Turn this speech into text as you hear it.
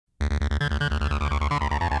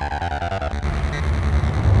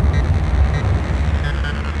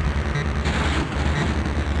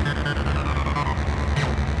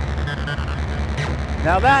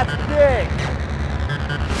Now that's big!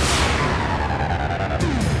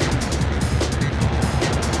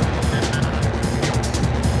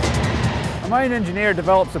 A mine engineer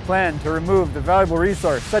develops a plan to remove the valuable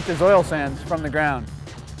resource, such as oil sands, from the ground.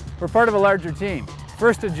 We're part of a larger team.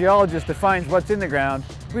 First, a geologist defines what's in the ground.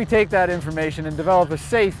 We take that information and develop a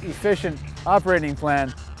safe, efficient operating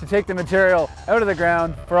plan to take the material out of the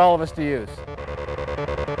ground for all of us to use.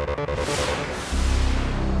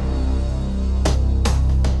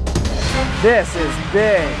 This is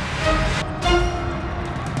big.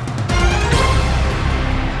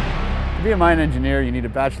 To be a mine engineer, you need a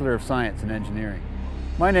Bachelor of Science in Engineering.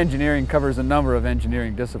 Mine engineering covers a number of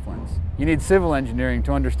engineering disciplines. You need civil engineering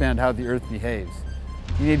to understand how the earth behaves.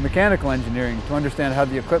 You need mechanical engineering to understand how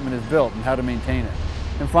the equipment is built and how to maintain it.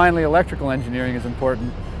 And finally, electrical engineering is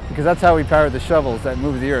important because that's how we power the shovels that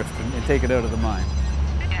move the earth and take it out of the mine.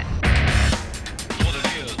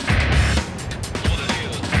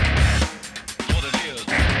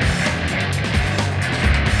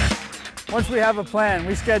 Once we have a plan,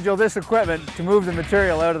 we schedule this equipment to move the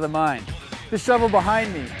material out of the mine. This shovel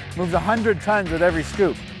behind me moves 100 tons with every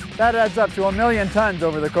scoop. That adds up to 1,000,000 tons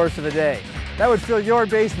over the course of a day. That would fill your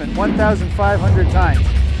basement 1,500 times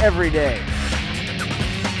every day.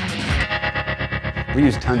 We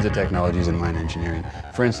use tons of technologies in mine engineering.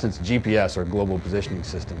 For instance, GPS, or Global Positioning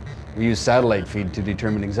System. We use satellite feed to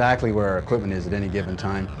determine exactly where our equipment is at any given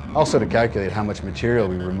time, also to calculate how much material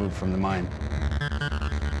we remove from the mine.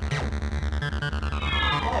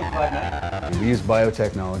 We use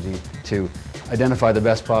biotechnology to identify the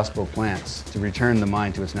best possible plants to return the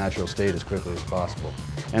mine to its natural state as quickly as possible.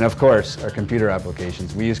 And of course, our computer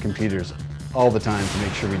applications. We use computers all the time to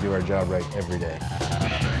make sure we do our job right every day.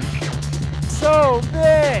 So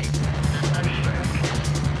big!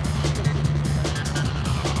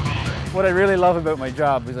 What I really love about my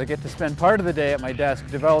job is I get to spend part of the day at my desk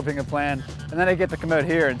developing a plan, and then I get to come out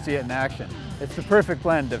here and see it in action. It's the perfect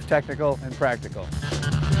blend of technical and practical.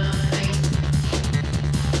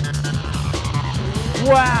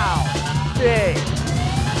 Wow! Big!